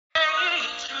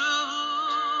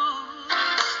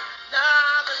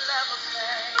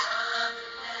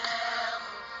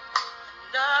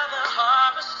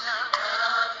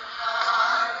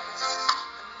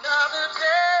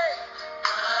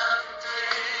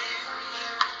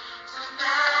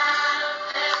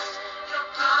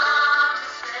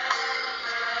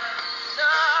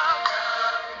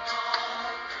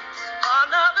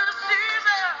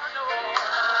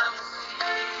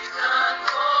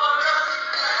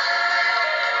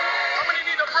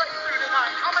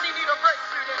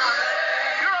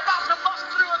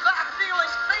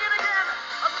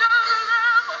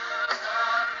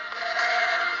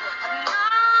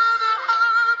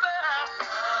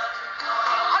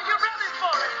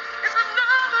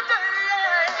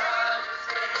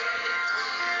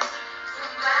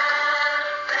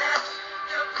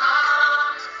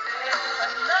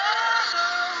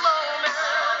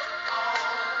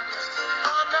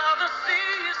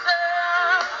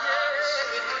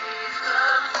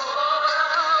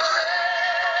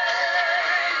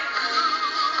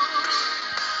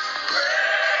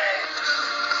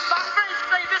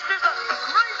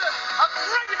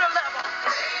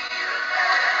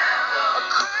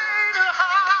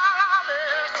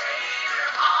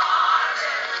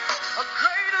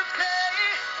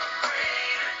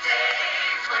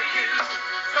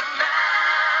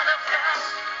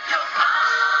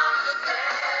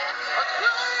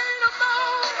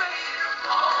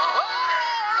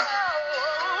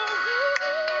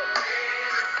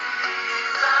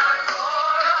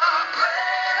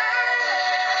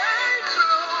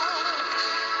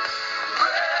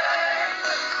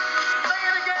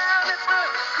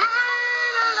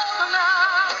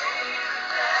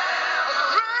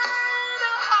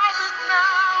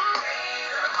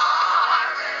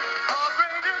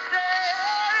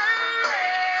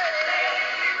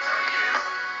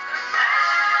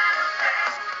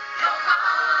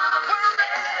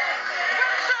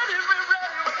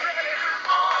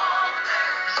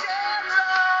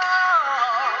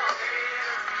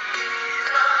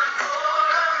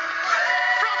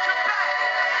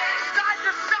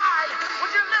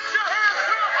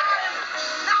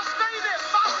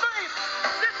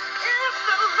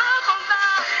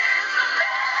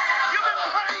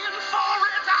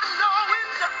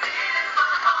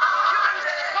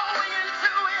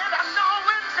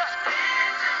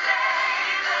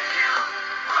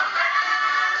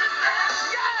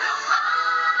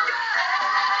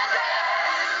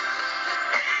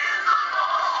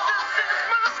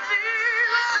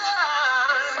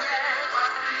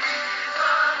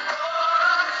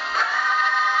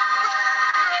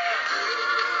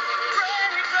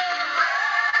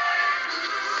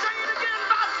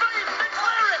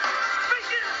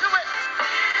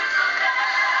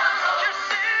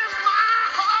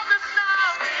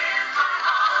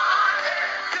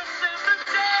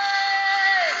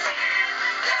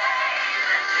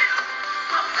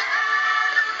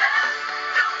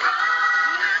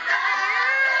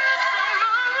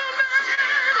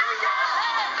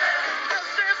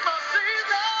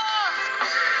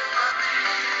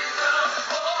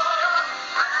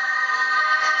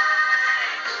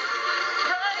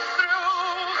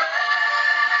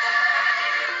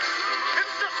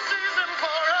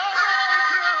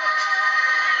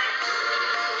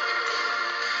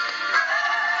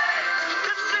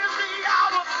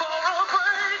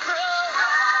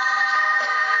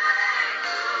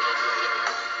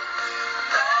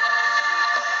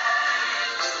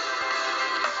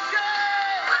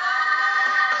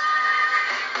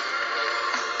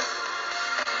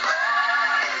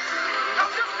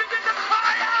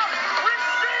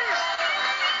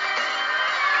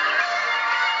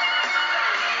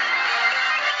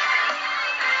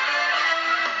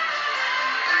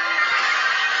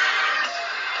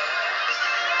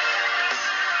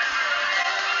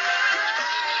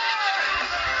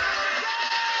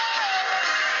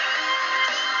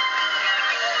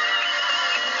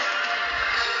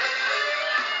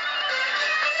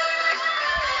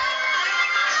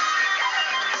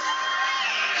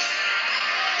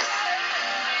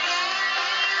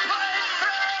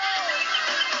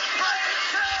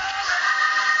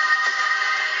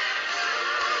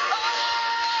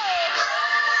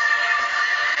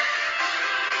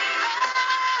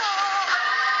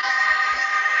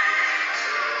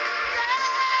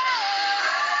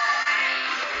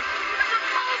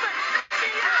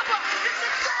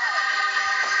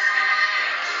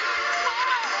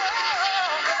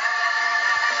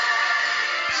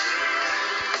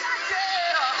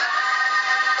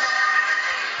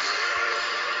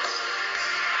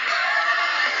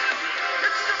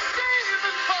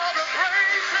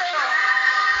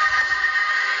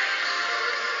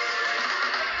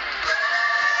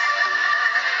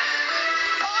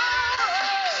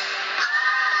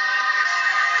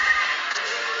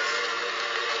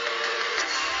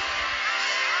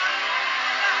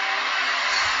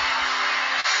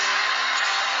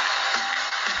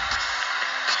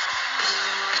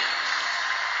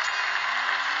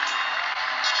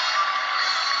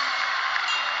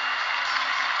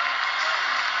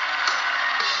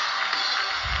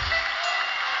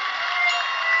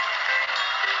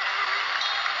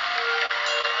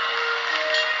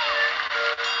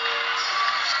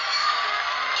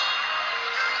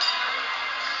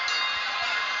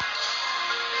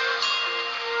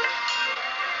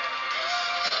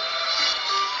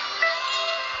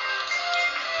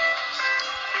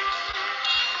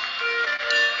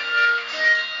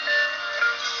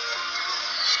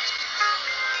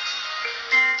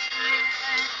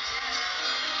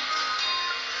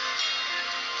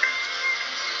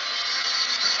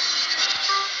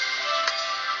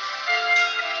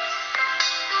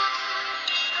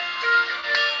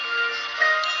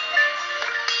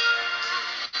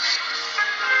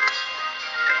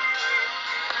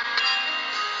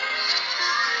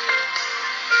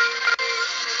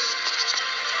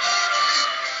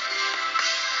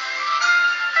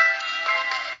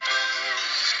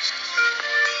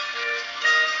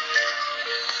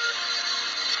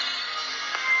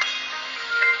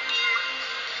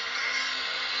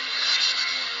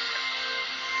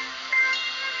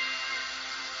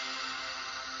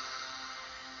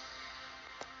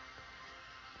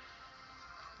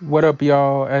What up,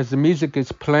 y'all? As the music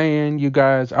is playing, you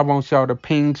guys, I want y'all to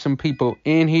ping some people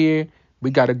in here. We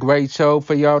got a great show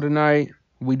for y'all tonight.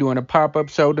 We doing a pop-up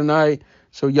show tonight.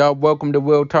 So y'all welcome to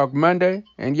Real Talk Monday.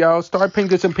 And y'all start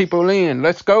pinging some people in.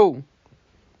 Let's go.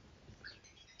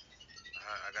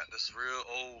 I got this real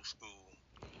old school.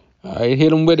 All right, hit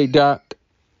them with it, Doc.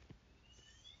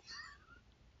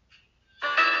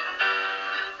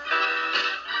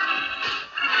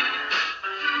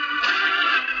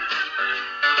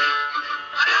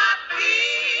 I got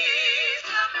peace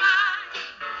of mind.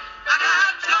 I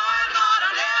got joy, Lord,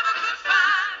 I never could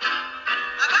find.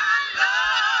 I got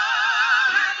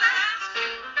love and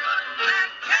lasting that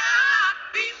cannot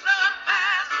be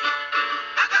surpassed.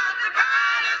 I got the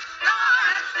brightest star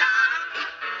that shines.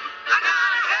 I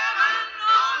got heaven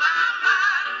on my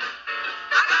mind.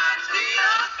 I got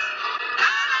Jesus,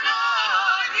 and I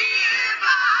know He is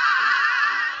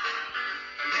mine.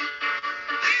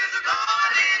 He's a God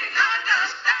didn't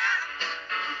understand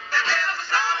that there was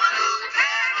someone who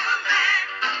cared for man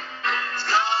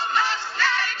so much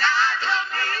that He died for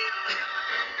me.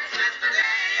 Since the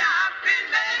day I've been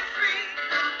made free,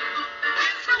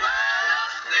 it's the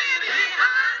world sin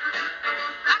behind.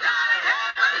 I got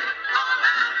heaven on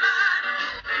my mind.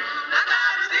 I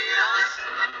got Jesus,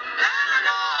 and I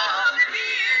know that He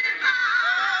is mine.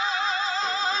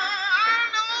 I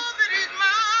know that He's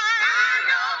mine. I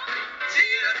know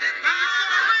Jesus is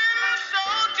mine. So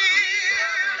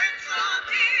dear, so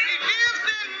dear. He lives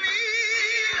in me.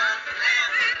 Jesus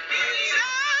lives in me.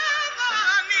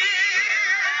 Ever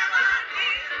near.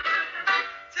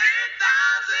 10,000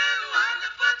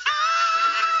 wonderful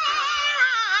times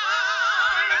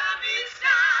around each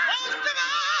time. Most of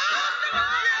all,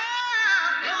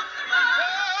 yeah, most of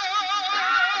all,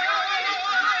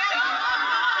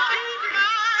 He's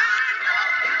mine.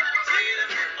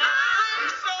 Jesus is mine.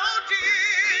 So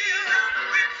dear,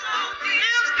 so dear,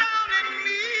 lives down in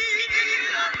me.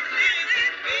 Jesus lives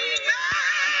in me.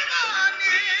 Ever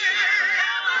near.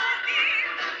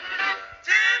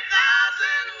 10,000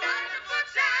 wonderful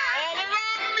times all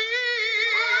around me.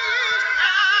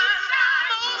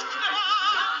 Most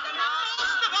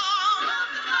of all,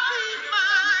 He's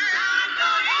mine.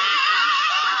 He's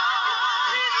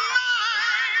mine.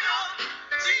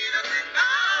 Jesus is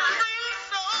mine.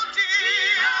 So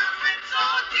dear, so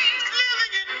dear. He's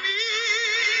living in me.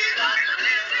 Jesus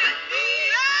lives in me.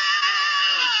 Yeah.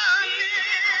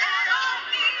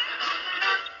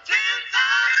 10,000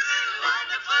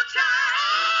 wonderful times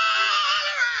all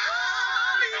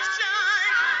around me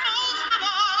shine. Most of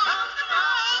all,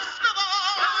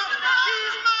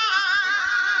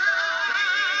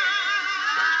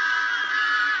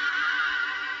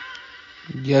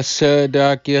 He's Yes, sir,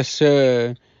 Doc. Yes,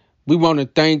 sir. We want to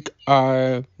thank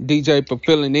our DJ for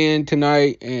filling in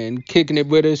tonight and kicking it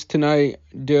with us tonight.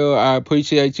 Dill, I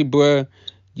appreciate you, bruh.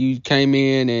 You came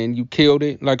in and you killed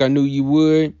it like I knew you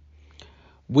would.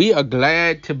 We are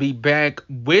glad to be back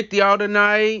with y'all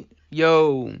tonight.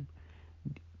 Yo,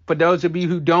 for those of you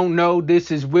who don't know,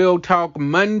 this is Real Talk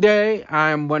Monday. I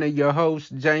am one of your hosts,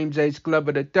 James H.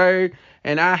 Glover III,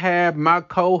 and I have my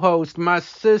co-host, my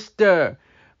sister,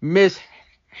 Miss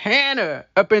Hannah,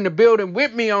 up in the building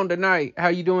with me on tonight. How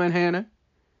you doing, Hannah?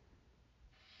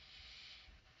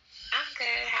 I'm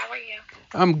good. How are you?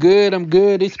 I'm good. I'm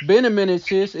good. It's been a minute,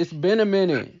 sis. It's been a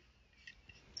minute.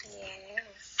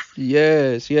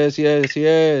 Yes. Yes, yes, yes,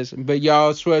 yes. But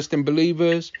y'all trust and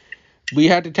believers. We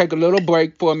had to take a little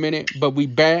break for a minute, but we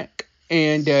back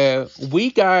and we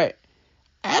got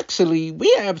actually we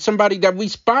have somebody that we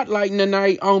spotlighting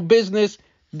tonight on business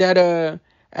that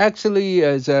actually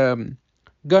is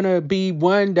gonna be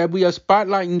one that we are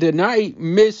spotlighting tonight,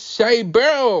 Miss Shay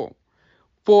Burrow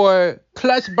for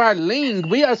Clutch by Ling.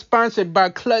 We are sponsored by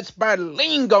Clutch by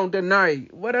Ling on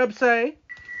tonight. What up, Say?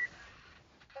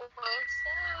 What's up?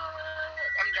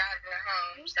 I'm driving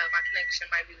home, so my connection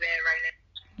might be bad right now.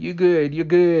 You good, you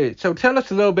good. So tell us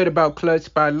a little bit about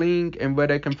Clutch by Ling and where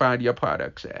they can find your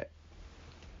products at.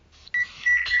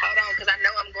 Hold on, because I know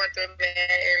I'm going through a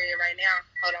bad area right now.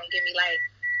 Hold on, give me like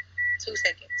 2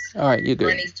 seconds. All right, you Run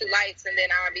good. these two lights, and then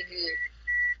I'll be good.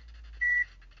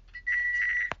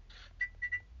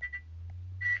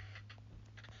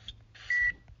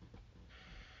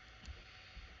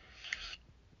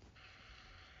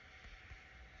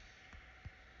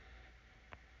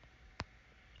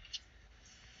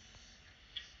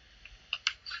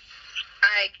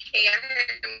 I can't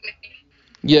hear me.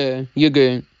 Yeah, you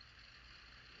good.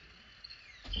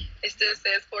 It still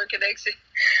says poor connection.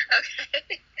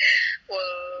 Okay.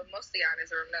 Well, most of y'all in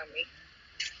this room know me.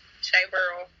 Shay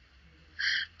Burrow.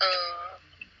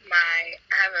 I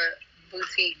have a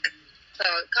boutique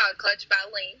called Clutch by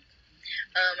Link.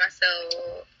 I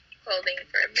sell clothing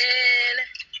for men,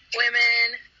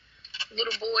 women,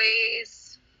 little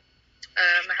boys.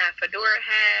 I have fedora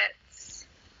hats.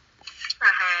 I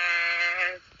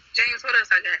have James. What else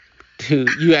I got? Dude,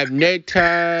 you have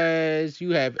neckties.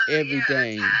 You have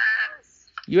everything. Yeah,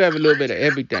 ties. You have a little bit of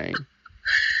everything.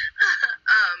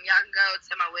 Y'all can go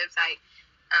to my website,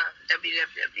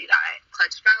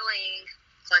 www.clutchbyling.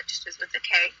 Clutch just with a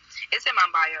K. It's in my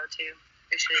bio too.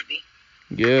 It should be.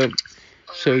 Yep.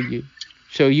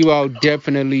 So you all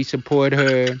definitely support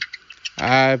her.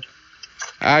 I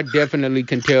definitely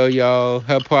can tell y'all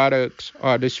her products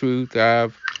are the truth.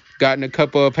 I've gotten a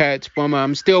couple of hats from her.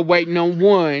 I'm still waiting on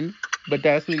one, but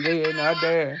that's neither here nor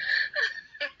there.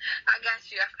 I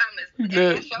got you. I promise.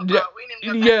 It's your fault. We didn't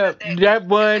go Yeah, back to that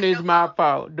one It's is your my fault.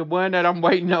 fault. The one that I'm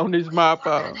waiting on is my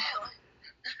fault.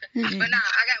 But nah, I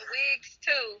got wigs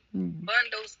too.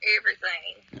 Bundles,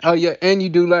 everything. Oh yeah, and you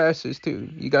do lashes too.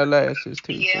 You got lashes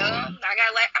too. Yeah, for 'em. I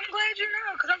got like. I'm glad you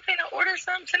know, cause I'm finna order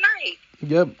some tonight.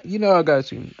 Yep, you know I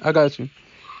got you. I got you.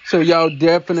 So y'all Sorry,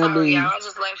 definitely, y'all. I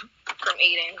just left from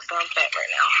eating, so I'm fat right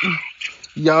now.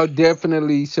 y'all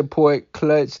definitely support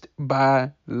Clutched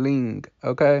by Ling.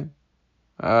 Okay.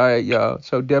 All right, y'all.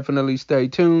 So definitely stay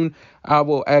tuned. I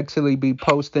will actually be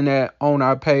posting that on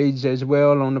our page as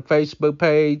well, on the Facebook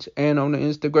page and on the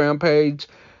Instagram page,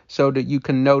 so that you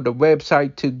can know the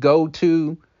website to go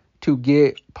to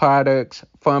get products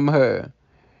from her.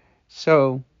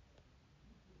 So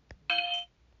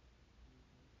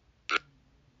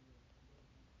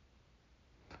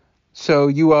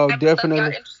you all If it's something y'all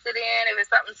definitely, interested in, if it's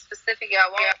something specific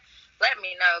y'all want, let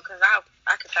me know, cause I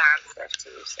can find stuff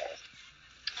too. So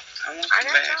I want I some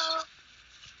got lashes. y'all.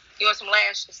 You want some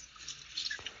lashes?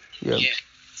 yeah. Yeah.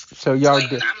 So y'all,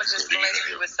 Wait, I'ma just bless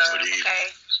you with some,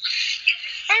 okay?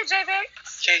 Hey, JV.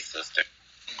 Hey, sister.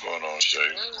 What's going on,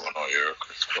 Shay? What's going on, Erica?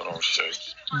 What's going on, Shay?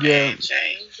 yeah,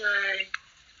 Shay.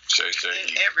 Shay.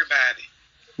 Everybody.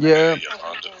 yeah,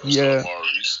 Yolanda. yeah.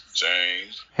 Maurice.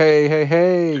 James. Hey.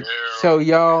 Daryl. So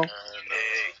y'all,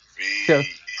 V. so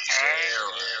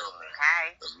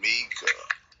Hi. Amika.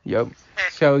 yep.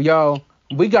 So y'all,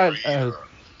 we got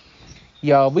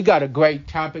a great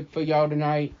topic for y'all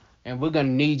tonight, and we're gonna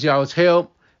need y'all's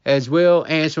help as well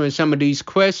answering some of these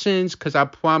questions, because I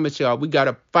promise y'all we got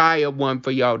a fire one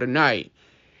for y'all tonight.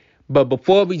 But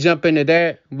before we jump into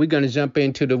that, we're gonna jump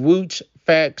into the roots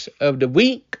facts of the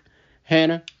week.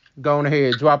 Hannah, go on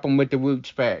ahead, drop them with the roots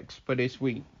facts for this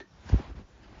week.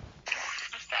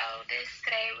 So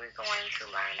today we're going to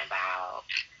learn about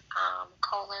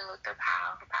Colin Luther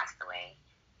Powell, who passed away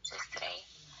just today.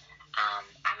 I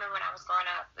remember when I was growing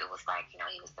up, it was like, he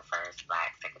was the first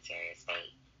Black Secretary of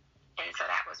State. And so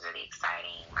that was really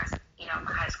exciting. My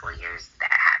high school years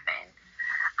that happened.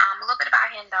 A little bit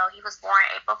about him, though. He was born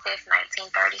April 5th,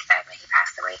 1937. He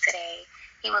passed away today.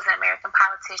 He was an American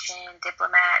politician,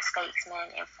 diplomat, statesman,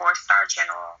 and four-star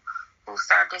general who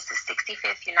served as the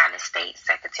 65th United States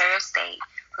Secretary of State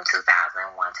from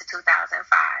 2001 to 2005.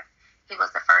 He was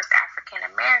the first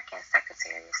African-American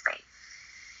Secretary of State.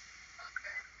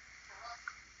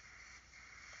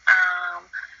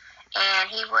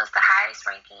 And he was the highest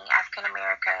ranking African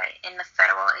American in the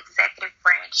federal executive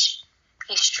branch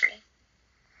history.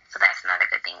 So that's another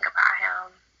good thing about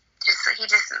him. He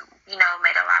just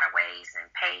made a lot of waves and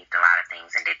paved a lot of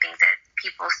things and did things that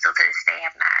people still to this day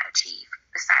have not achieved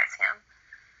besides him.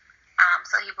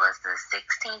 So he was the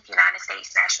 16th United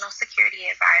States National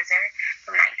Security Advisor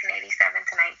from 1987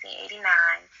 to 1989,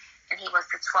 and he was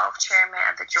the 12th Chairman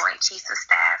of the Joint Chiefs of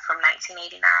Staff from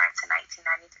 1989 to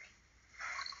 1993.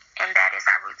 And that is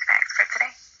our roots facts for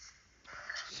today.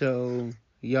 So,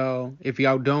 y'all, if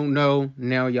y'all don't know,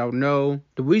 now y'all know.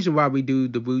 The reason why we do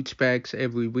the roots facts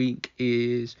every week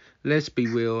is, let's be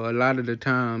real, a lot of the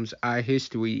times our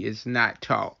history is not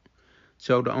taught.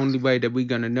 So the only way that we're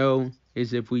going to know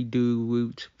is if we do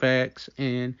roots facts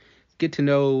and get to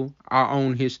know our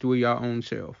own history, our own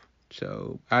self.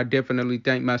 So I definitely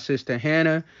thank my sister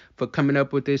Hannah for coming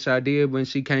up with this idea when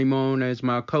she came on as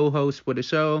my co-host for the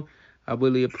show. I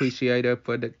really appreciate her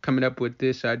for coming up with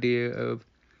this idea of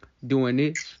doing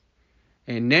this.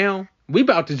 And now we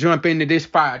about to jump into this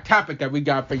fire topic that we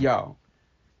got for y'all.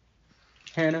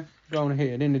 Hannah, go on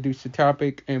ahead, introduce the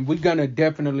topic, and we're gonna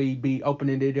definitely be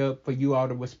opening it up for you all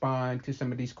to respond to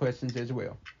some of these questions as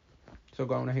well. So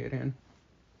go on ahead, Hannah.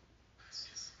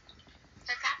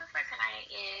 The topic for tonight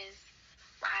is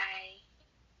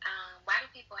why do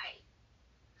people hate?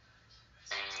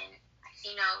 And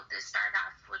the start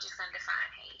off, we're just going to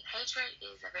define hate. Hatred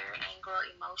is a very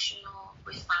angry, emotional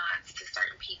response to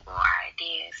certain people or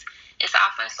ideas. It's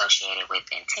often associated with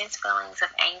intense feelings of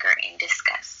anger and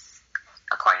disgust,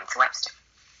 according to Webster.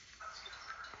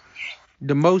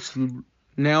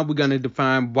 Now we're going to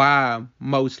define why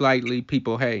most likely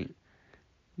people hate.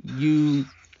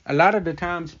 A lot of the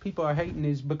times people are hating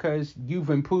is because you've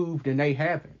improved and they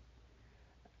haven't.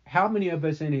 How many of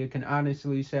us in here can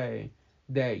honestly say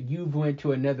that you've went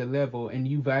to another level and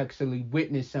you've actually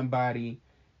witnessed somebody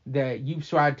that you've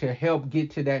tried to help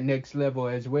get to that next level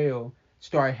as well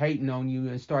start hating on you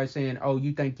and start saying, oh,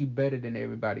 you think you're better than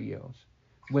everybody else,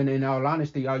 when in all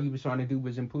honesty all you was trying to do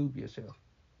was improve yourself?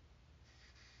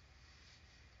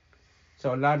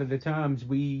 So a lot of times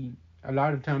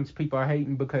people are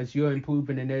hating because you're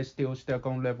improving and they're still stuck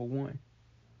on level one.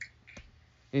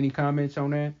 Any comments on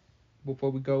that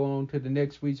before we go on to the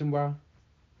next reason why?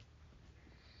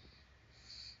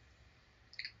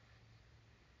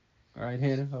 All right,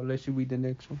 Hannah, I'll let you read the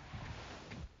next one.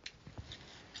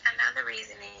 Another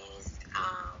reason is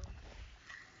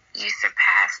you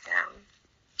surpass them.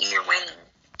 You're winning.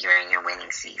 You're in your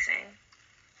winning season.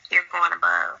 You're going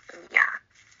above and beyond.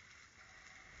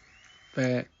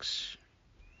 Facts.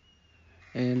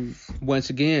 And once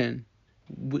again,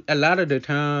 a lot of the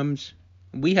times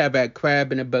we have that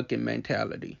crab in a bucket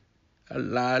mentality. A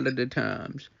lot of the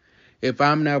times, if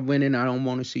I'm not winning, I don't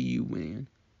want to see you win.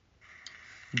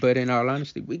 But in all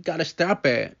honesty, we gotta stop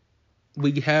that.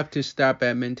 We have to stop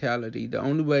that mentality. The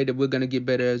only way that we're gonna get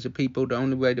better as a people, the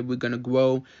only way that we're gonna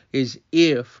grow, is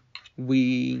if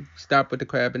we stop with the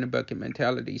crab in the bucket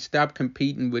mentality. Stop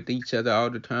competing with each other all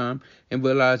the time and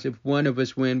realize if one of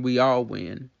us win, we all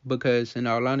win. Because in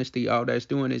all honesty, all that's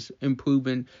doing is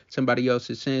improving somebody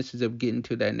else's chances of getting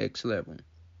to that next level.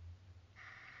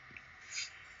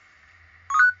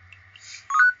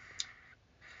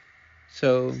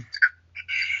 So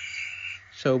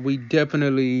we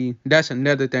definitely, that's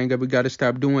another thing that we got to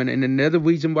stop doing. And another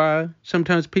reason why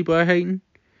sometimes people are hating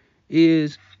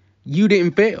is you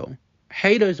didn't fail.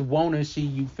 Haters want to see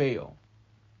you fail.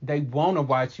 They want to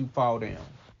watch you fall down.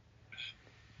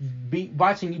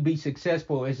 Watching you be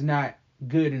successful is not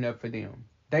good enough for them.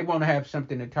 They want to have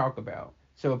something to talk about.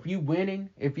 So if you're winning,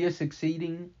 if you're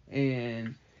succeeding,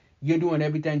 and you're doing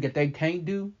everything that they can't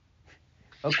do,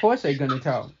 of course they're going to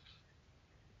talk.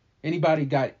 Anybody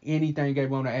got anything they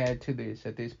want to add to this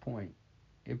at this point?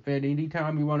 If at any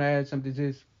time you want to add something,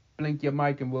 just blink your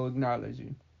mic and we'll acknowledge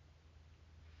you.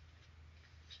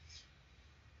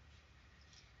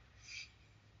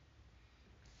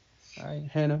 All right,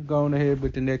 Hannah, go on ahead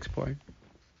with the next part.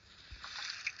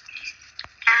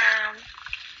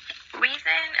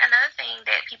 Another thing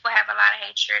that people have a lot of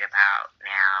hatred about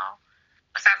now,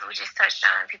 besides what we just touched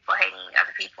on, people hating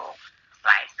other people.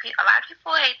 Like, a lot of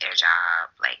people hate their job,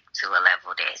 like, to a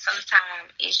level that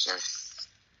sometimes it's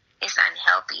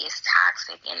unhealthy, it's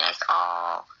toxic, and that's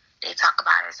all they talk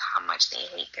about is how much they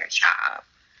hate their job.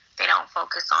 They don't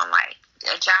focus on, like,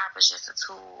 a job is just a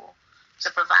tool to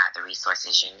provide the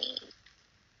resources you need.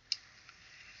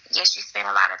 Yes, you spend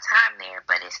a lot of time there,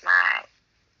 but it's not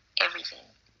everything.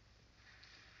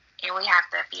 And we have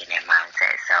to be in that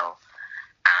mindset. So,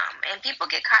 and people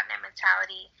get caught in that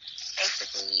mentality.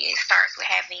 Basically, it starts with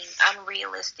having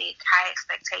unrealistic, high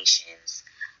expectations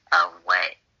of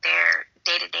what their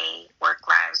day-to-day work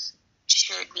lives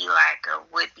should be like or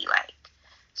would be like.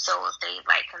 So if they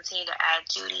continue to add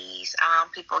duties,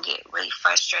 people get really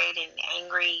frustrated and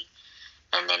angry,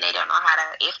 and then they don't know how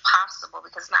to, if possible,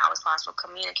 because it's not always possible,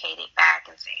 communicate it back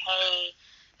and say, hey,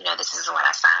 this is what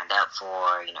I signed up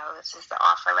for, this is the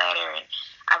offer letter, and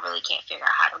I really can't figure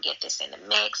out how to get this in the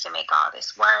mix and make all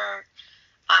this work.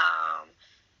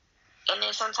 And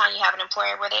then sometimes you have an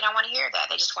employer where they don't want to hear that.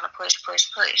 They just want to push.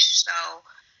 So,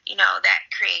 that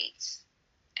creates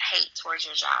hate towards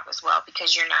your job as well,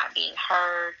 because you're not being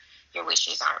heard, your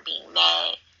wishes aren't being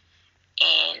met,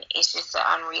 and it's just an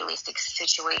unrealistic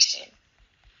situation.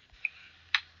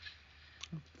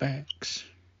 Facts.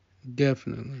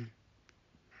 Definitely.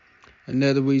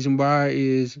 Another reason why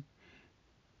is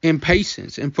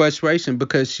impatience and frustration,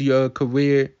 because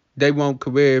they want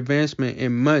career advancement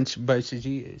in months versus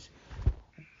years.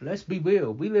 Let's be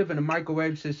real. We live in a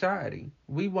microwave society.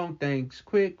 We want things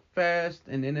quick, fast,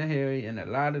 and in a hurry, and a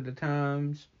lot of the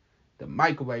times, the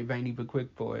microwave ain't even quick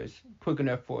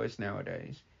enough for us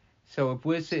nowadays. So if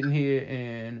we're sitting here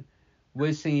and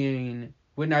we're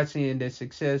not seeing the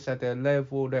success at the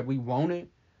level that we wanted,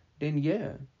 then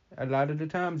yeah, a lot of the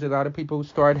times, a lot of people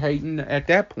start hating at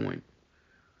that point.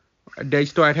 They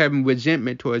start having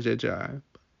resentment towards their job.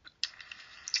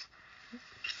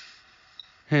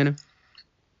 Hannah?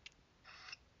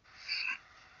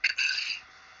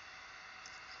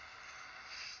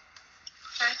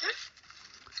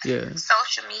 Yeah.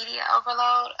 social media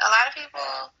overload. A lot of people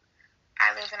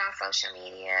are living on social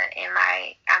media, and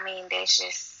like, I mean, there's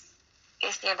just,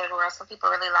 it's the end of the world. Some people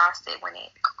really lost it when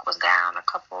it was down a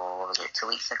couple, what was it, 2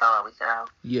 weeks ago, a week ago?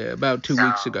 Yeah, about 2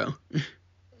 weeks So, ago.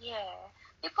 yeah.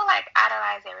 People like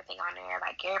idolize everything on there.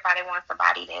 Like, everybody wants a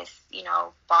body that's,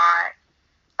 bought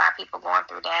by people going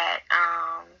through that.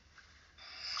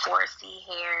 4C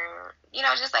hair,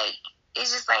 just like,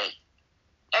 it's just like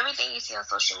everything you see on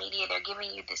social media, they're giving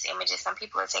you this image. Some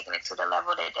people are taking it to the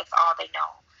level that that's all they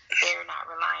know. They're not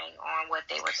relying on what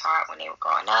they were taught when they were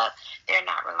growing up. They're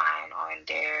not relying on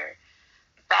their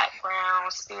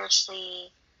background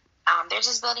spiritually. They're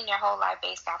just building their whole life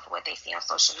based off of what they see on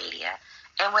social media.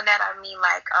 And with that, I mean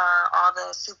like all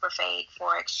the super fake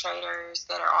forex traders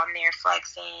that are on there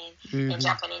flexing and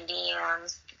jumping in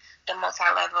DMs, the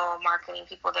multi-level marketing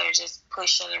people that are just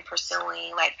pushing and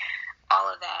pursuing, like all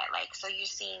of that. Like, so you're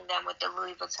seeing them with the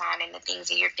Louis Vuitton and the things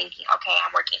that you're thinking, okay,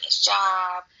 I'm working this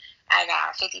job, I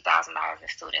got $50,000 in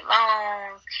student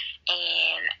loans,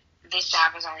 and this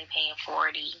job is only paying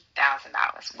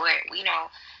 $40,000. Where,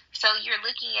 so you're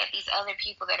looking at these other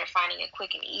people that are finding a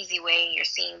quick and easy way, and you're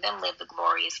seeing them live the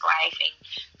glorious life, and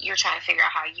you're trying to figure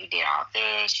out how you did all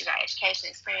this. You got education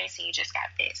experience, and you just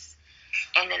got this.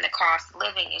 And then the cost of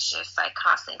living is just like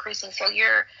constantly increasing. So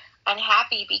you're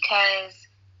unhappy because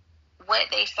what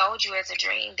they sold you as a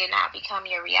dream did not become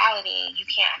your reality, and you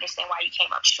can't understand why you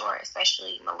came up short.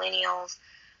 Especially millennials,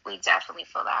 we definitely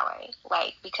feel that way.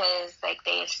 Like, because like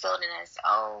they instilled in us,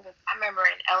 I remember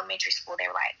in elementary school they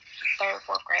were like, third,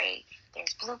 fourth grade,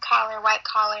 there's blue collar, white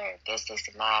collar, this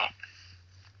and that.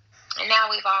 And now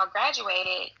we've all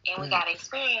graduated and we got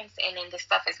experience, and then the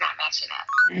stuff is not matching up.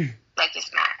 Like,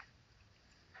 it's not.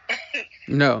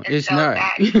 No, And it's so not.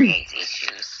 that creates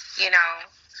issues,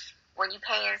 when you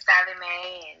pay in Sallie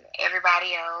Mae and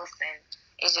everybody else, and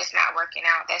it's just not working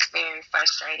out. That's very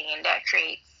frustrating, and that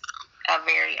creates a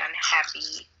very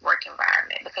unhappy work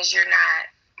environment because you're not,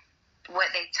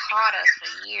 what they taught us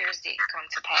for years didn't come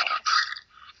to pass.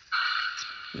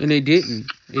 And it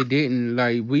didn't. It didn't.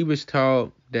 Like, we was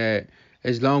taught that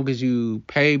as long as you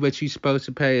pay what you supposed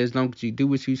to pay, as long as you do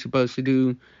what you supposed to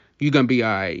do, you're gonna be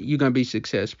alright. You're gonna be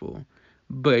successful.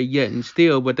 But yet and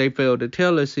still, what they fail to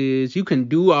tell us is you can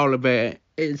do all of that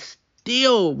and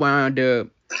still wind up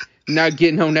not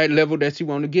getting on that level that you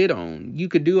want to get on. You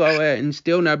could do all that and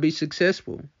still not be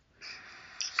successful.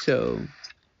 So,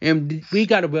 and we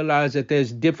got to realize that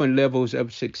there's different levels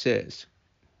of success.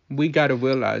 We got to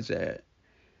realize that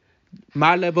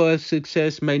my level of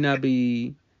success may not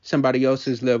be somebody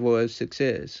else's level of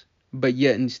success, but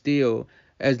yet and still,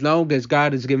 as long as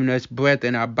God has given us breath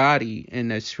in our body and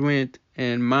the strength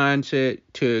and mindset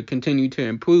to continue to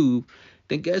improve,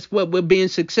 then guess what? We're being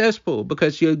successful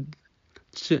because you're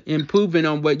improving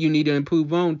on what you need to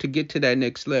improve on to get to that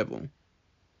next level.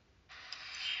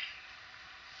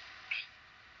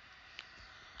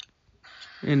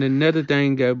 And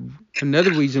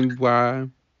another reason why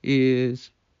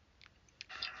is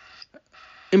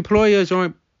employers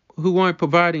aren't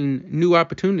providing new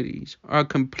opportunities are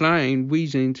complying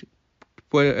reasons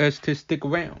for us to stick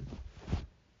around.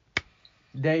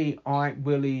 They aren't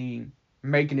really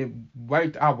making it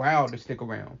worth our while to stick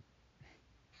around.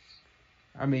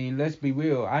 I mean, let's be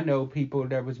real. I know people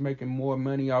that was making more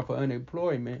money off of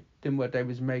unemployment than what they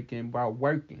was making while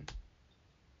working.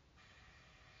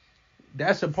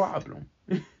 That's a problem.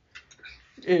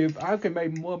 If I can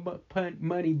make more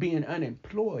money being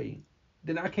unemployed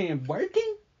than I can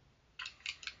working,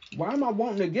 why am I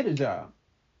wanting to get a job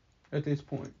at this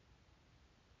point?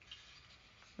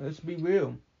 Let's be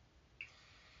real.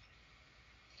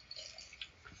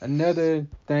 Another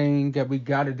thing that we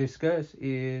gotta discuss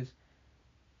is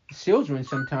children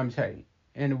sometimes hate.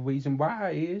 And the reason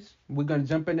why is we're gonna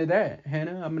jump into that.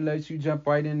 Hannah, I'm gonna let you jump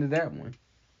right into that one.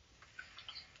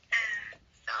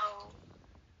 So,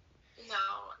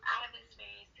 out of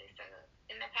experiences,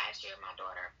 in the past year, my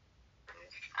daughter,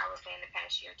 I would say in the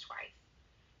past year twice.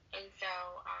 And so,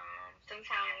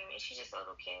 sometimes, and she's just a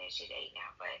little kid, she's 8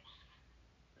 now, but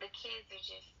the kids are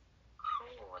just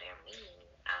cruel, they're mean.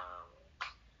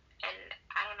 And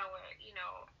I don't know where,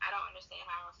 I don't understand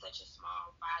how such a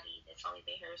small body that's only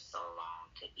been here so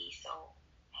long could be so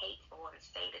hateful and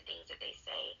say the things that they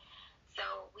say.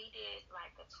 So we did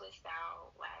like a twist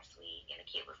out last week, and the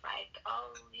kid was like,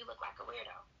 "Oh, you look like a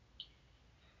weirdo."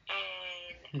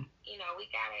 And we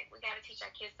gotta teach our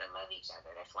kids to love each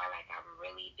other. That's why like I'm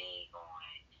really big on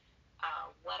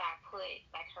what I put,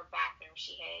 like her bathroom.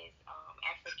 She has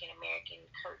African American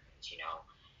curtains,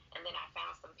 And then I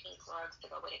found some pink rugs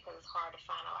to go with it because it's hard to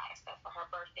find a lot of stuff for her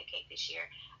birthday cake this year.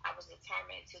 I was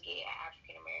determined to get an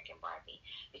African American Barbie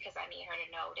because I need her to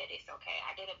know that it's okay.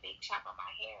 I did a big chop on my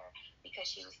hair because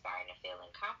she was starting to feel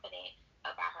incompetent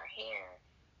about her hair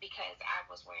because I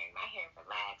was wearing my hair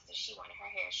relaxed and she wanted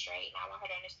her hair straight. And I want her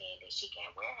to understand that she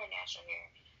can't wear her natural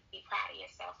hair. Be proud of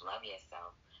yourself, love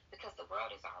yourself, because the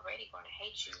world is already going to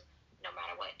hate you no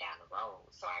matter what down the road.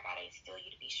 So I got to instill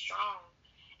you to be strong.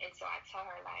 And so I tell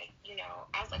her, like,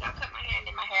 I was like, I'll cut my hair and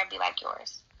then my hair will be like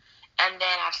yours. And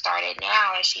then I've started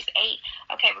now, as she's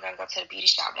 8, okay, we're going to go to the beauty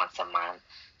shop once a month.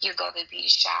 You go to the beauty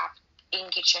shop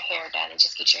and get your hair done and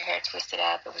just get your hair twisted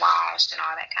up and washed and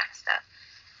all that kind of stuff.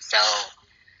 So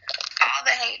all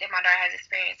the hate that my daughter has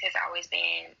experienced has always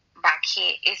been by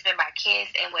kids. It's been by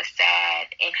kids, and what's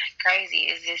sad and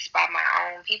crazy is just by my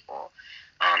own people.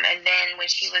 And then when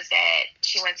she went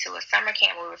to a summer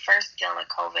camp when we were first dealing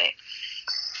with COVID.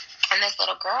 And this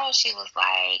little girl, she was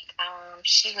like,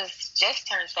 she was just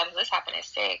turned 7. This happened at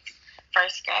 6,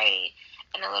 first grade.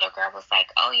 And the little girl was like,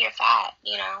 oh, you're fat,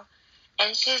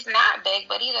 And she's not big,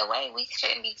 but either way, we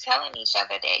shouldn't be telling each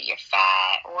other that you're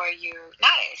fat or you're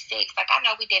not at 6. Like, I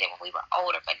know we did it when we were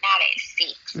older, but not at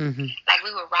 6. Mm-hmm. Like,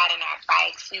 we were riding our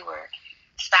bikes. We were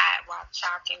sidewalk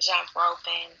chalking, jump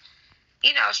roping,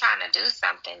 trying to do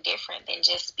something different than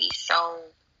just be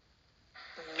so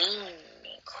mean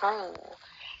and cruel.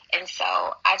 And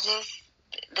so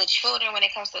the children, when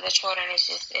it comes to the children,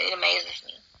 it amazes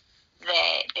me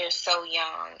that they're so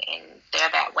young and they're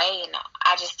that way. And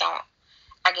I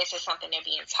guess it's something they're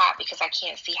being taught because I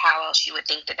can't see how else you would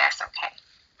think that that's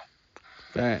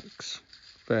okay.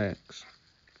 Facts.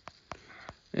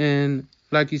 And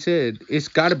like you said, it's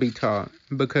got to be taught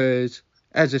because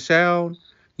as a child,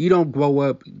 you don't grow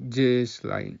up just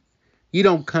like, you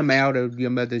don't come out of your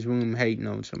mother's womb hating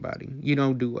on somebody. You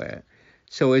don't do that.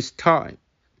 So it's taught.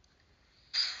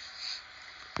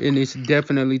 And it's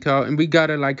definitely taught. And we got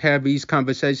to like have these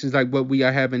conversations like what we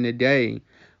are having today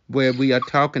where we are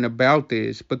talking about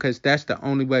this because that's the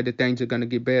only way that things are going to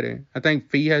get better. I think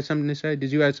Fee had something to say.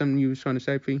 Did you have something you were trying to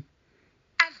say, Fee?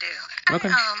 I do. Okay.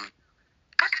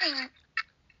 I think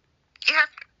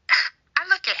I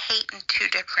look at hate in 2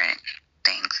 different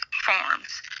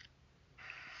forms.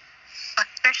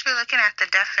 Especially looking at the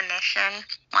definition.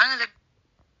 One of the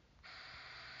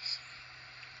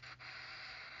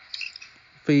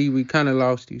Fee, we kind of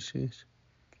lost you, sis.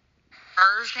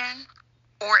 Aversion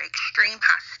or extreme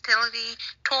hostility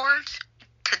towards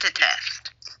to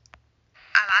detest.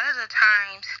 A lot of the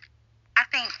times, I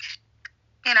think,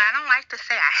 I don't like to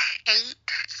say I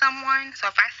hate someone. So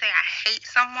if I say I hate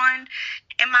someone,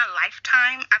 in my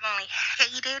lifetime, I've only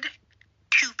hated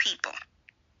 2 people.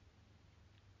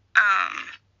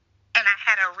 And I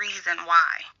had a reason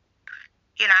why.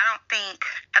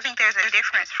 I think there's a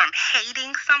difference from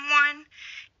hating someone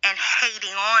and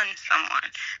hating on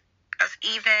someone. Because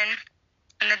even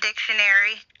in the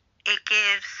dictionary, it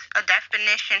gives a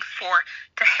definition for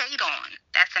to hate on.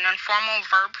 That's an informal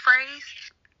verb phrase.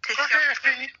 To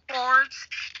show towards,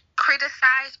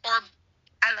 criticize, or,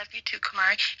 I love you too,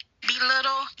 Kamari,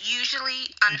 belittle,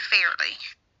 usually unfairly.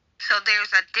 So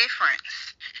there's a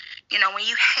difference. When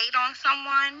you hate on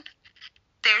someone,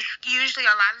 there's usually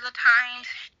a lot of the times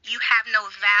you have no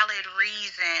valid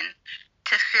reason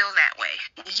to feel that way.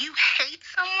 When you hate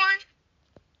someone,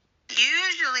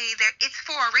 usually it's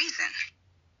for a reason.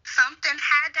 Something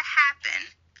had to happen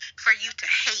for you to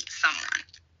hate someone.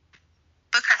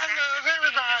 Because that's a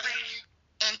really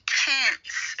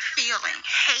intense feeling.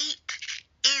 Hate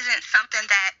isn't something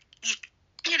that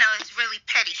is really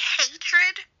petty.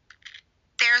 Hatred,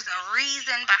 there's a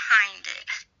reason behind it.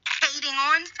 Hating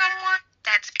on someone,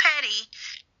 that's petty.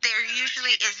 There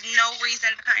usually is no reason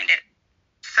behind it.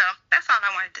 So that's all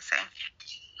I wanted to say.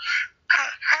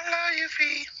 I love you,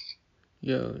 Fee.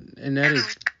 Yo, and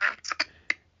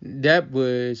that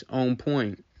was on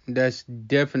point. That's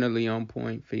definitely on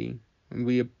point, Fee. And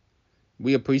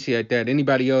we appreciate that.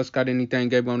 Anybody else got anything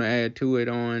they want to add to it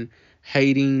on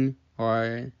hating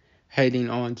or hating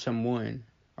on someone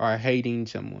or hating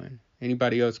someone?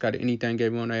 Anybody else got anything they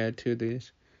want to add to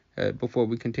this before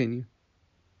we continue?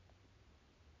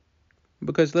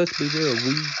 Because let's be real,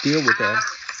 we deal with that.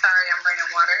 Sorry, I'm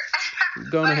bringing water.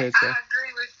 Go ahead, sir. I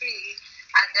agree with Fee.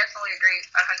 I definitely agree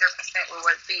 100% with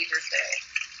what Fee just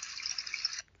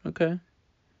said. Okay.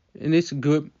 And it's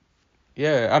good.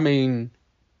 Yeah, I mean,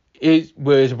 it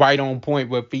was right on point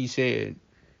what Fee said.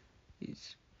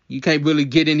 You can't really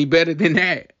get any better than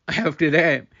that after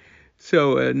that.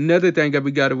 So another thing that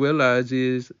we got to realize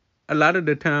is a lot of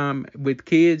the time with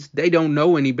kids, they don't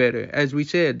know any better. As we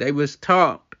said, they was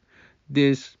taught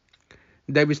this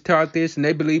they was taught this and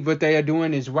they believe what they are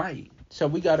doing is right. So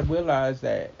we got to realize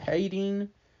that hating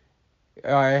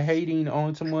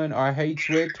on someone or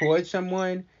hatred towards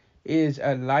someone is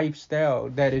a lifestyle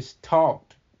that is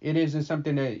taught. It isn't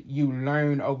something that you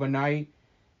learn overnight.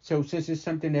 So since it's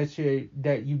something that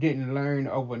you didn't learn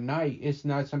overnight, it's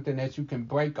not something that you can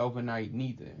break overnight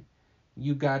neither.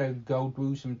 You gotta go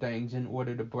through some things in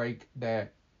order to break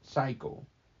that cycle.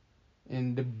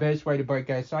 And the best way to break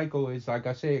that cycle is, like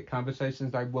I said,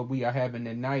 conversations like what we are having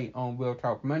tonight on Real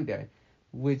Talk Monday,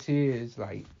 which is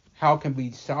like, how can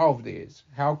we solve this?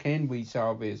 How can we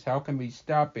solve this? How can we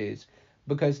stop this?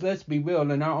 Because let's be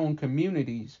real, in our own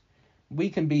communities, we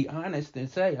can be honest and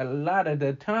say a lot of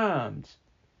the times,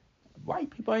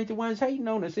 white people ain't the ones hating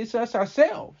on us. It's us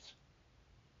ourselves.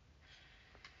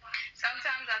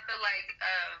 Sometimes I feel like,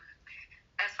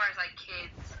 as far as like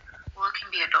kids, well, it can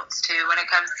be adults too. When it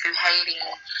comes to hating,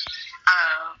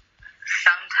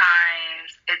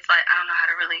 sometimes it's like, I don't know how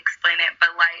to really explain it,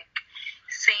 but like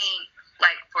seeing,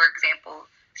 like for example,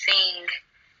 seeing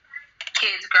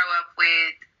kids grow up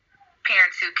with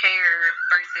parents who care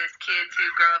versus kids who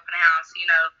grow up in a house,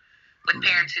 with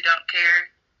parents who don't care.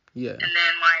 Yeah. And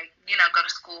then, like, go to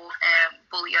school and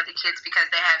bully other kids because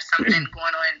they have something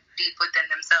going on deep within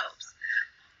themselves.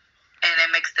 And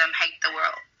it makes them hate the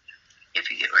world,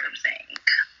 if you get what I'm saying.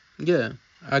 Yeah,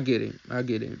 I get it.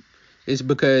 It's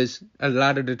because a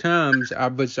lot of the times I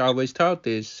was always taught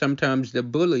this. Sometimes the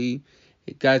bully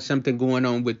got something going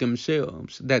on with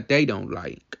themselves that they don't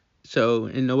like. So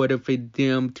in order for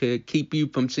them to keep you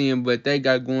from seeing what they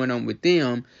got going on with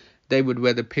them, they would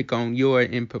rather pick on your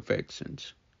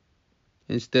imperfections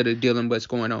instead of dealing what's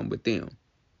going on with them.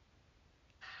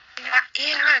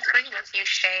 Yeah, I agree with you,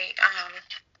 Shay.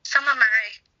 Some of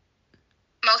my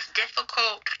most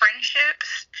difficult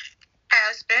friendships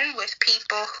has been with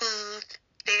people who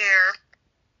their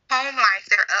home life,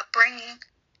 their upbringing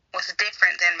was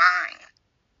different than mine.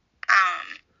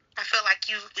 I feel like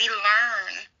we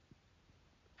learn.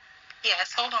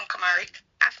 Yes, hold on, Kamari.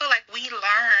 I feel like we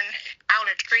learn how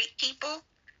to treat people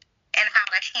and how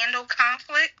to handle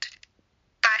conflict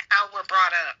by how we're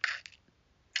brought up.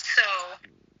 So,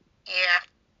 yeah,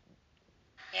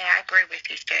 I agree with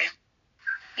you, Jay.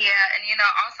 Yeah, and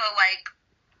also like,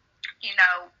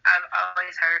 I've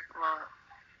always heard, well,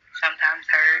 sometimes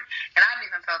heard, and I've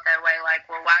even felt that way, like,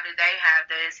 well, why do they have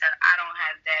this and I don't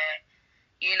have that?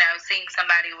 Seeing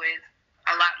somebody with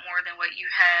a lot more than what you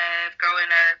have growing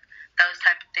up, those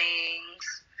type of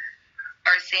things,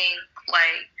 or seeing,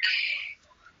 like,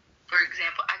 for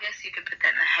example, I guess you could put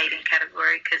that in the hating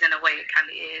category, because in a way it kind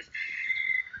of is.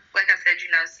 Like I said,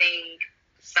 seeing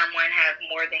someone have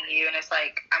more than you, and it's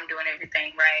like, I'm doing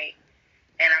everything right,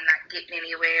 and I'm not getting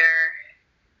anywhere,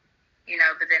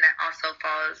 but then it also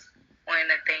falls on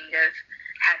the thing of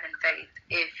having faith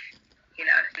if,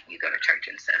 you go to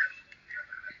church and stuff.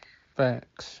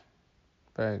 Facts.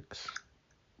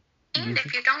 And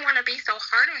if you don't want to be so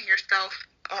hard on yourself,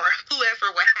 or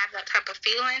whoever would have that type of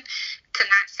feeling, to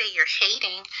not say you're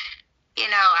hating,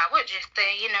 I would just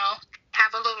say,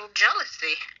 have a little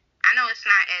jealousy. I know it's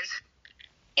not as,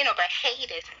 but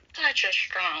hate is such a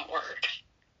strong word,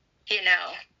 and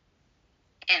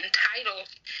titles.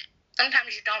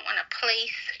 Sometimes you don't want to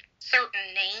place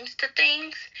certain names to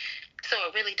things, so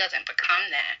it really doesn't become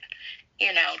that.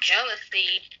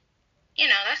 Jealousy,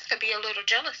 that's to be a little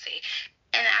jealousy.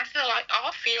 And I feel like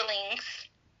all feelings,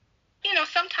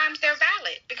 sometimes they're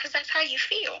valid because that's how you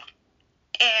feel.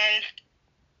 And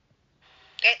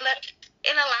it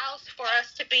allows for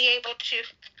us to be able to,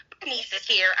 my niece is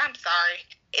here, I'm sorry.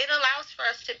 It allows for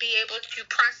us to be able to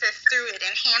process through it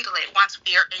and handle it once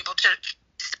we are able to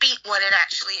speak what it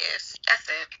actually is. That's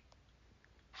it.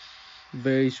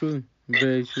 Very true.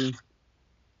 In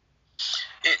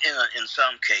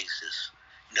some cases,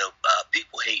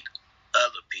 people hate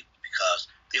other people because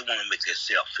they want to make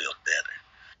themselves feel better.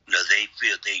 They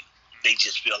feel they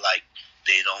just feel like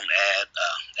they don't add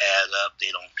up.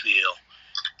 They don't feel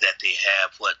that they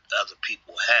have what other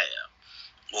people have,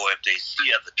 or if they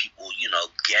see other people,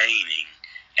 gaining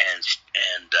and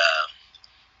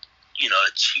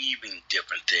achieving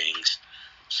different things,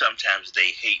 sometimes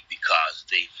they hate because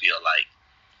they feel like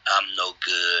I'm no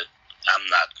good. I'm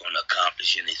not going to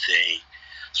accomplish anything.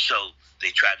 So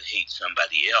they try to hate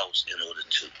somebody else in order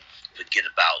to forget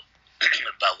about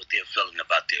about what they're feeling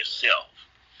about themselves,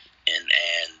 and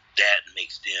that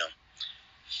makes them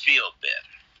feel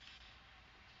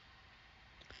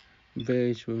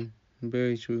better.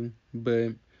 Very true.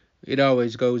 But it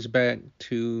always goes back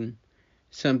to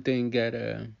something that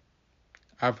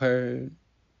I've heard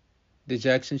the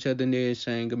Jackson Southerners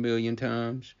saying a million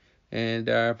times, and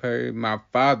I've heard my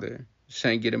father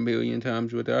sang it a million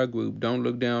times with our group. Don't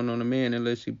look down on a man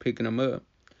unless you're picking him up.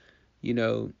 You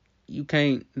know, you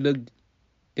can't look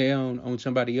down on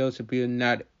somebody else if you're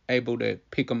not able to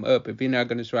pick them up. If you're not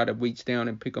going to try to reach down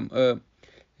and pick them up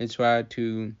and try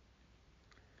to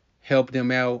help them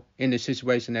out in the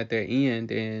situation that they're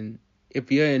in. And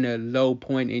if you're in a low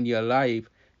point in your life,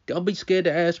 don't be scared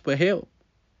to ask for help.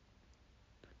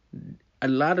 A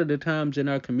lot of the times in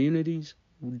our communities,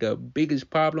 the biggest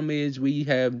problem is we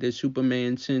have the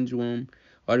Superman syndrome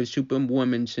or the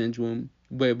Superwoman syndrome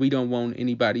where we don't want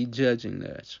anybody judging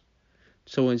us.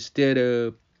 So instead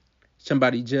of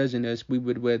somebody judging us, we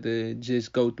would rather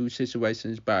just go through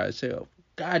situations by ourselves.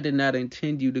 God did not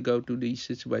intend you to go through these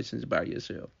situations by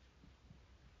yourself.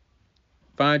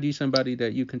 Find you somebody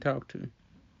that you can talk to.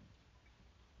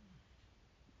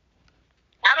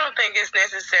 I don't think it's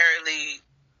necessarily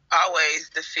always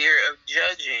the fear of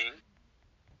judging.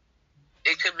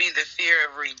 It could be the fear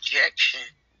of rejection.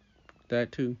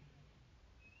 That too.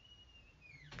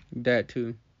 That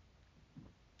too.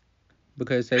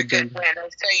 Because they've Because been when they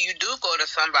say you do go to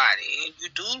somebody and you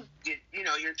do get,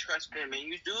 you trust them and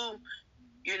you do,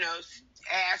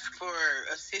 ask for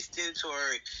assistance, or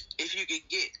if you could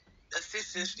get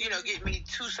assistance, get me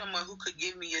to someone who could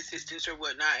give me assistance or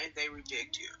whatnot, and they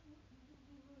reject you.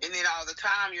 And then all the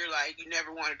time you're like, you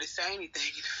never wanted to say anything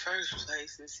in the first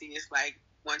place. And see, it's like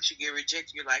once you get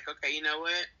rejected, you're like, okay, you know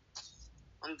what?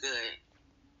 I'm good.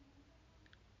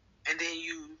 And then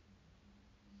you,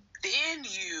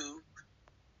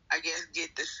 I guess,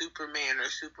 get the Superman or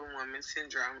Superwoman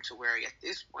syndrome to where at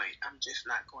this point, I'm just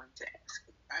not going to ask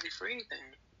anybody for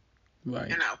anything.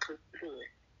 right. And I'll put through it.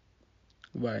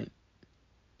 Right.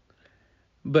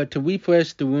 But to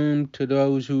refresh the room to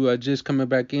those who are just coming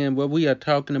back in, what we are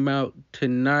talking about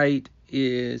tonight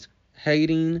is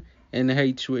hating and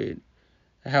hatred.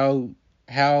 How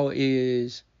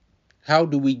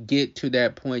do we get to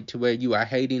that point to where you are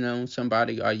hating on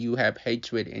somebody or you have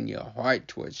hatred in your heart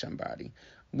towards somebody?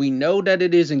 We know that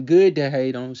it isn't good to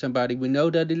hate on somebody. We know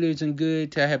that it isn't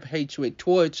good to have hatred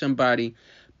towards somebody.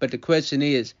 But the question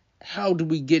is, how do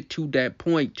we get to that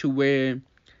point to where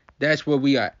that's where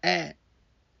we are at?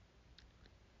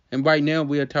 And right now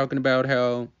we are talking about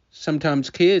how sometimes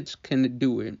kids can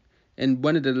do it. And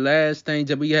one of the last things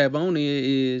that we have on here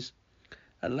is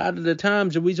a lot of the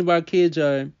times the reason why kids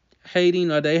are hating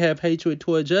or they have hatred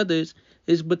towards others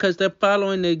is because they're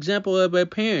following the example of their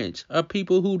parents or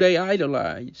people who they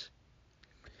idolize.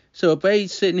 So if they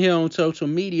sitting here on social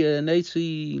media and they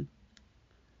see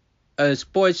a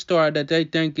sports star that they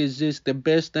think is just the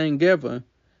best thing ever,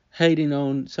 hating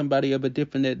on somebody of a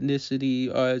different ethnicity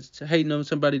or hating on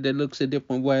somebody that looks a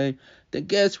different way, then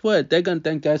guess what? They're going to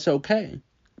think that's okay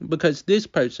because this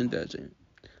person does it.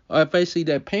 Or if they see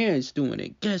their parents doing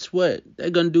it, guess what? They're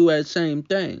going to do that same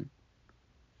thing.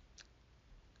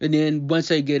 And then once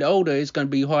they get older, it's going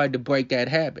to be hard to break that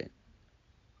habit.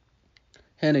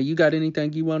 Hannah, you got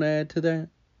anything you want to add to that?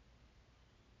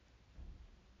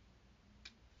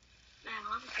 No,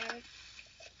 I'm good.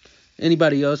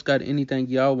 Anybody else got anything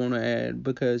y'all want to add?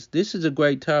 Because this is a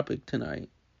great topic tonight.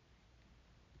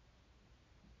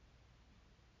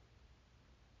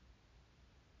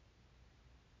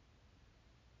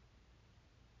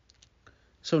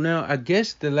 So now I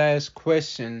guess the last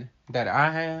question that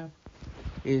I have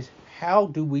is, how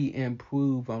do we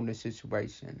improve on the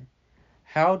situation?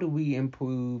 How do we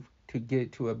improve to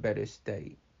get to a better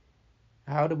state?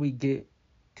 How do we get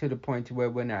to the point to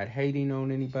where we're not hating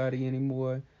on anybody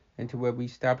anymore and to where we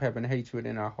stop having hatred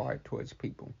in our heart towards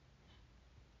people?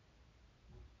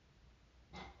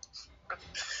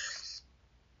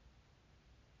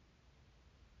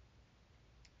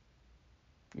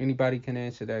 Anybody can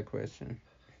answer that question.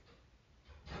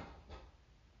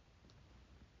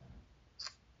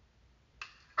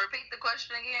 Repeat the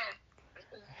question again.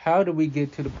 How do we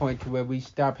get to the point to where we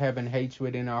stop having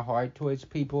hatred in our heart towards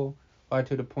people, or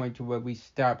to the point to where we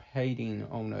stop hating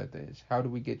on others? How do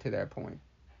we get to that point?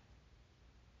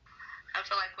 I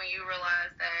feel like when you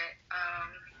realize that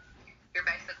you're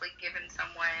basically giving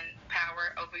someone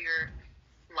power over your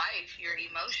life, your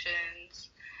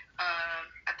emotions,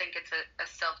 I think it's a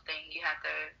self thing. You have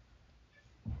to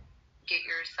get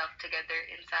yourself together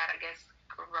inside, I guess,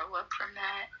 grow up from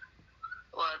that.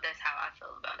 Well, that's how I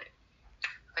feel about it.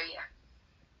 But yeah.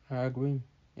 I agree.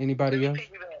 Let Anybody me else?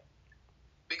 piggyback.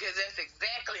 Because that's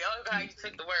exactly, I don't know how you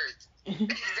took the words. That's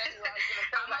exactly what I was going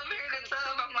to say. I'm over here in the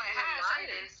tub. I'm like, how I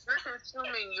say this? You're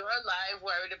consuming your life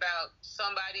worried about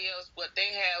somebody else, what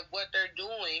they have, what they're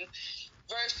doing,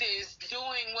 versus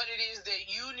doing what it is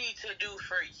that you need to do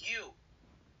for you.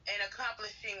 and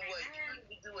accomplishing what you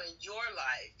need to do in your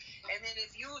life. And then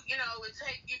if you it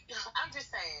take you, I'm just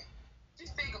saying,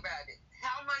 just think about it.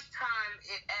 How much time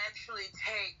it actually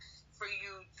takes for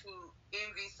you to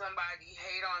envy somebody,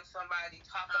 hate on somebody,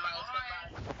 talk about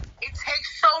somebody. It takes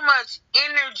so much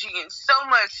energy and so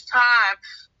much time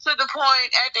to the point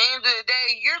at the end of the day,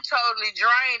 you're totally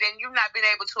drained and you've not been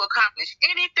able to accomplish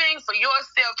anything for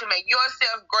yourself to make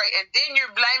yourself great. And then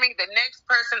you're blaming the next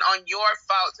person on your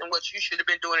faults and what you should have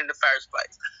been doing in the first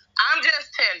place. I'm just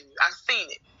telling you, I've seen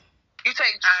it. You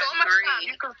take so much time,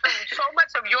 you consume so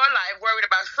much of your life worried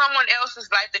about someone else's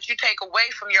life that you take away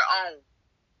from your own.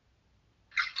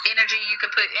 Energy you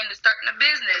could put into starting a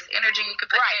business, energy you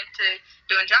could put into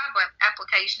doing job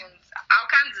applications, all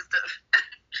kinds of stuff.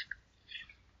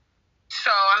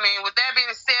 So, I mean, with that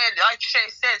being said, like Shay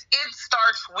says, it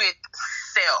starts with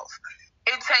self.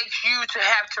 It takes you to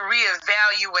have to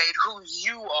reevaluate who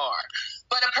you are.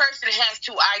 But a person has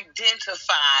to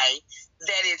identify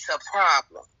that it's a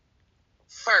problem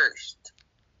first.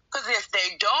 Because if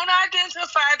they don't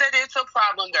identify that it's a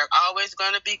problem, they're always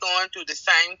going to be going through the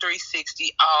same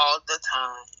 360 all the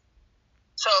time.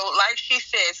 So, like she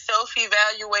said,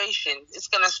 self-evaluation is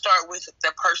going to start with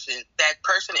that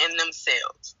person in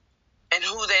themselves, and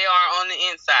who they are on the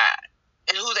inside,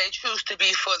 and who they choose to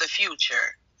be for the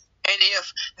future. And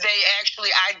if they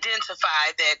actually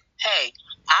identify that, hey,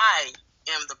 I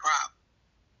am the problem.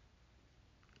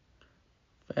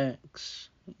 Facts.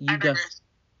 You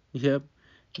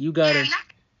got it.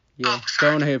 Yeah.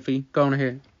 Go on ahead, Fee. Go on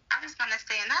ahead. I was going to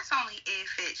say, and that's only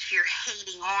if it's you're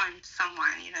hating on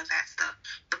someone, that's the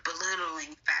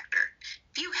belittling factor.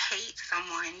 If you hate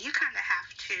someone, you kind of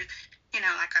have to,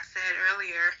 like I said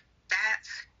earlier,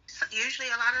 that's usually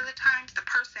a lot of the times the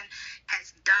person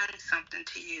has done something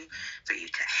to you for you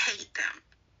to hate them,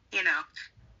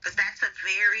 because that's a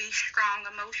very strong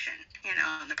emotion,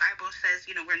 and the Bible says,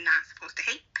 we're not supposed to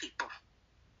hate people.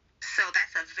 So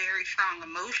that's a very strong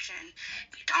emotion.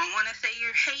 You don't want to say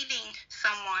you're hating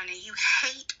someone and you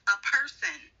hate a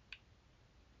person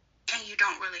and you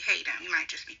don't really hate them. You might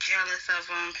just be jealous of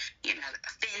them,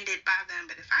 offended by them.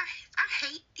 But if I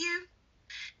hate you,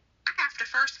 I have to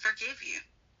first forgive you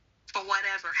for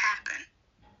whatever happened.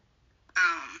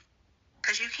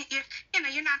 Because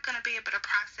you're not going to be able to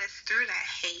process through that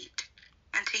hate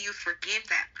until you forgive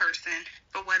that person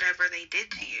for whatever they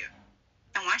did to you.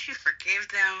 And once you forgive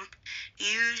them,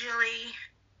 usually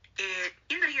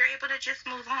you're able to just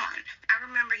move on. I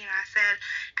remember, I said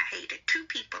I hated two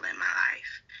people in my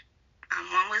life.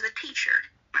 One was a teacher,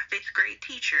 my 5th grade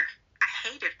teacher. I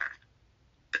hated her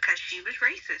because she was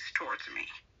racist towards me.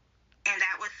 And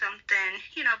that was something,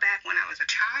 back when I was a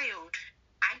child,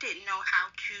 I didn't know how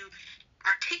to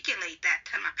articulate that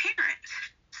to my parents.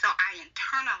 So I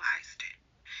internalized it.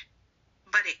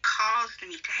 But it caused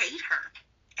me to hate her.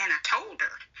 And I told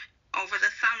her over the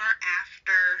summer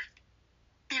after,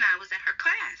 I was in her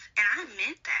class. And I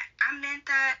meant that.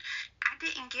 I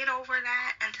didn't get over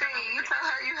that until... Hey, you tell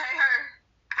her you hate her?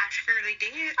 I surely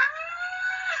did.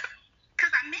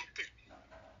 Because I meant it.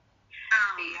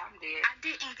 I'm dead. I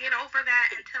didn't get over that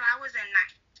until I was in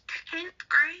 10th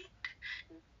grade.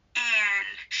 And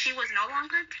she was no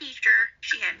longer a teacher.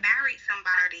 She had married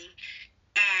somebody.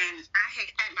 And I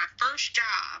had my first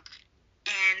job.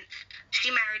 And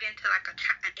she married into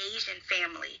an Asian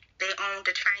family. They owned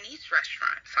a Chinese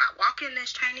restaurant. So I walk in this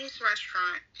Chinese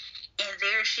restaurant, and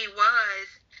there she was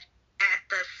at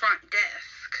the front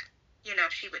desk.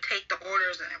 She would take the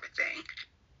orders and everything.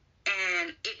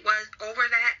 And it was over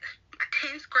that, my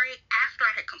 10th grade, after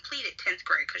I had completed 10th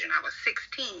grade, because I was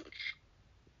 16,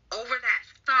 over that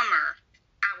summer,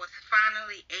 I was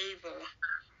finally able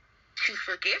to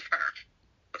forgive her.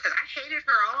 Because I hated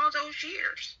her all those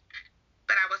years.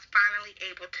 But I was finally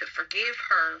able to forgive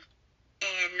her,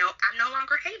 and I no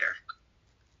longer hate her.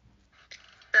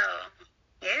 So,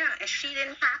 yeah, and she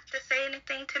didn't have to say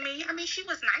anything to me. I mean, she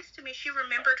was nice to me. She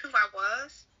remembered who I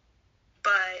was,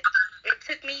 but it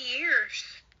took me years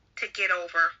to get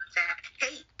over that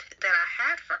hate that I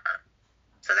had for her.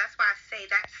 So that's why I say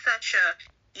that's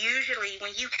usually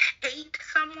when you hate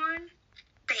someone,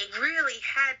 they really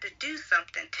had to do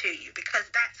something to you, because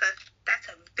that's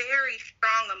a very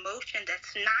strong emotion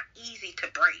that's not easy to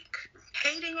break.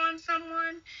 Hating on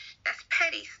someone, that's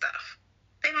petty stuff.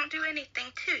 They don't do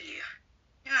anything to you.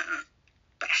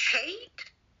 But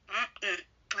hate?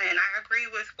 And I agree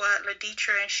with what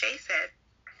Laditra and Shay said.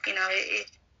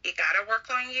 It got to work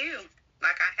on you.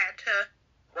 Like I had to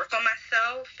work on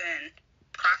myself and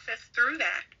process through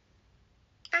that.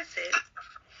 That's it.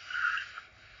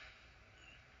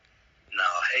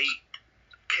 Now, hate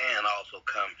can also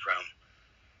come from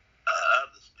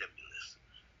other stimulus.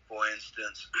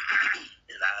 instance,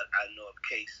 and I know of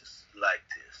cases like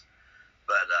this,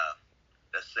 but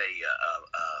let's say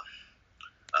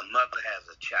a mother has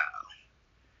a child,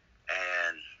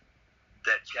 and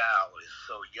that child is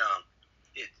so young,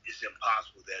 it's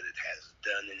impossible that it has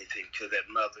done anything to that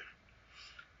mother.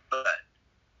 But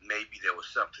maybe there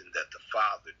was something that the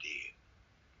father did,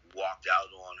 walked out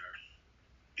on her,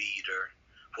 beat her,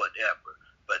 whatever.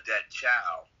 But that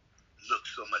child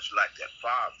looks so much like that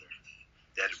father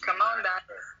that it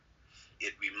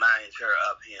reminds her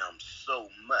of him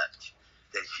so much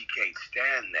that she can't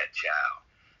stand that child.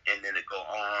 And then it go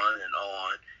on,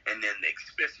 and then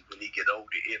especially when he get older,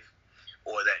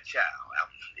 or that child,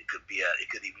 it could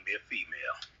even be a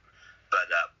female, but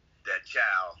that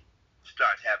child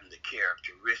start having the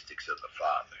characteristics of the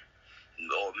father,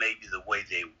 or maybe the way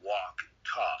they walk and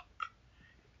talk.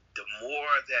 The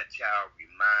more that child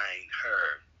remind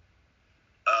her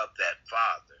of that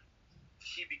father,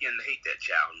 she began to hate that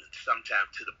child, and sometimes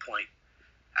to the point,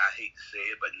 I hate to say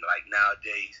it, but like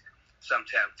nowadays,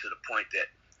 sometimes to the point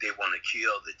that they want to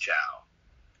kill the child.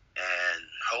 And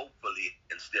hopefully,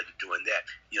 instead of doing that,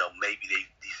 maybe they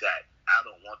decide, I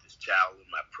don't want this child in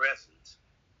my presence.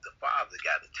 The father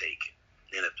got to take it.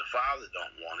 And if the father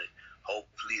don't want it,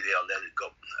 hopefully they'll let it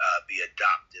go, be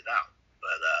adopted out.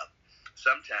 But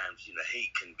sometimes,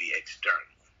 hate can be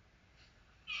external.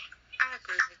 I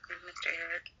agree with you, Mr.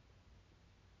 Eric.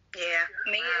 Yeah,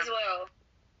 me as well.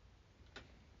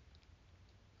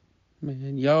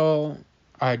 Man, y'all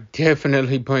are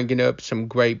definitely bringing up some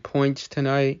great points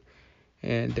tonight.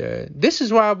 And this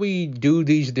is why we do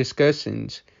these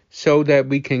discussions, so that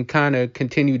we can kind of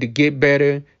continue to get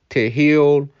better, to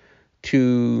heal,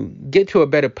 to get to a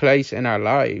better place in our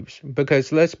lives.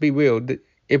 Because let's be real,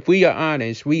 if we are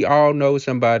honest, we all know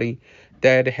somebody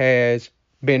that has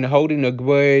been holding a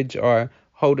grudge or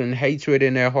holding hatred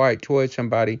in their heart towards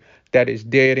somebody that is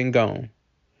dead and gone.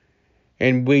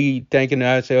 And we thinking to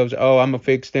ourselves, oh, I'm going to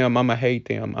fix them. I'm going to hate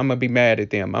them. I'm going to be mad at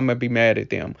them. I'm going to be mad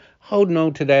at them. Holding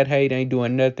on to that hate ain't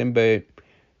doing nothing but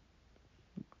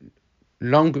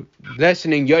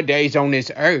lessening your days on this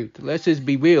earth. Let's just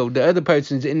be real. The other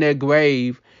person's in their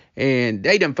grave and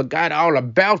they done forgot all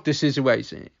about the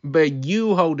situation. But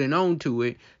you holding on to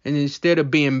it, and instead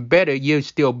of being better, you're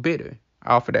still bitter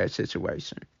off of that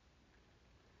situation.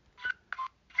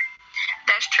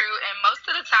 That's true. And most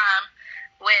of the time,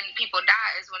 when people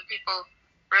die is when people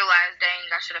realize, dang,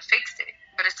 I should have fixed it.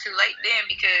 But it's too late then,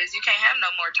 because you can't have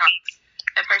no more talks.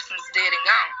 That person's dead and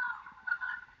gone.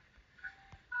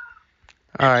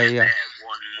 All right, yeah. Add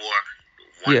one more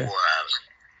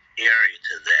area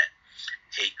to that: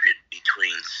 hatred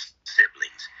between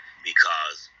siblings,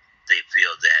 because they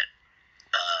feel that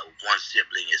one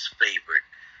sibling is favored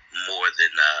more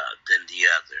than the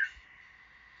other.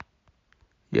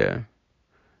 Yeah,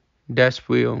 that's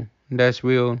real. That's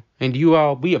real. And you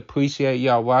all, we appreciate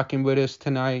y'all rocking with us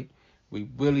tonight. We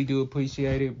really do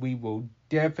appreciate it. We will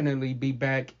definitely be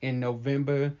back in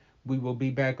November. We will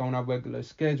be back on our regular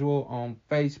schedule on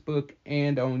Facebook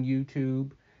and on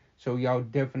YouTube. So y'all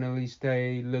definitely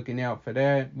stay looking out for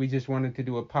that. We just wanted to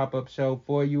do a pop-up show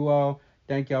for you all.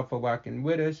 Thank y'all for rocking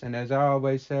with us. And as I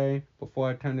always say, before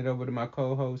I turn it over to my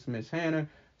co-host, Miss Hannah,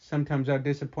 sometimes our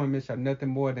disappointments are nothing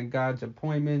more than God's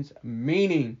appointments,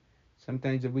 meaning some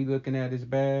things that we looking at is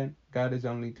bad. God is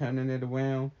only turning it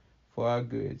around for our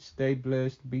good. Stay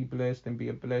blessed, be blessed, and be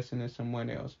a blessing to someone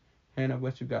else. Hannah,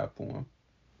 what you got for them?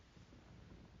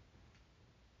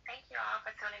 Thank you all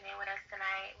for tuning in with us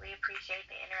tonight. We appreciate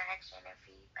the interaction and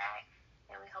feedback,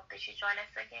 and we hope that you join us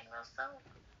again real soon.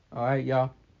 All right, y'all.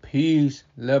 Peace.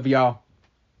 Love y'all.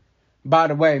 By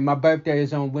the way, my birthday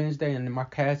is on Wednesday, and my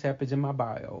Cash App is in my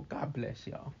bio. God bless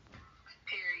y'all.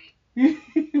 Period.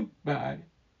 Bye.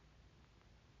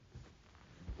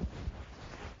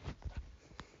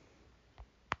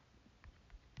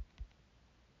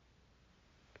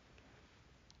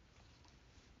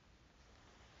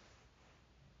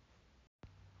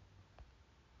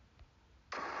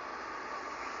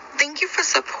 Thank you for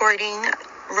supporting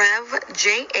Rev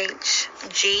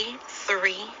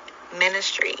JHG3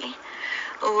 Ministry,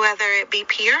 whether it be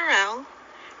PRL,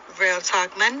 Real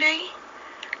Talk Monday,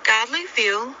 Godly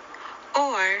View,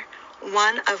 or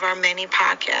one of our many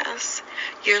podcasts.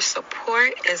 Your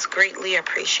support is greatly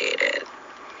appreciated.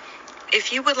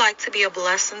 If you would like to be a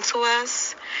blessing to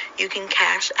us, you can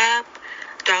Cash App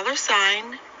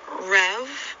 $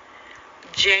 Rev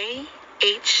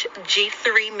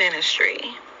JHG3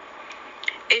 Ministry.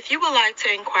 If you would like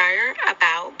to inquire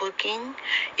about booking,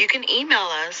 you can email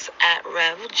us at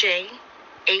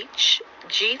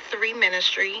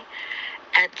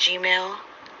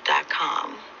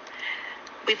revjhg3ministry@gmail.com.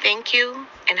 We thank you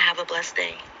and have a blessed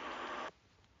day.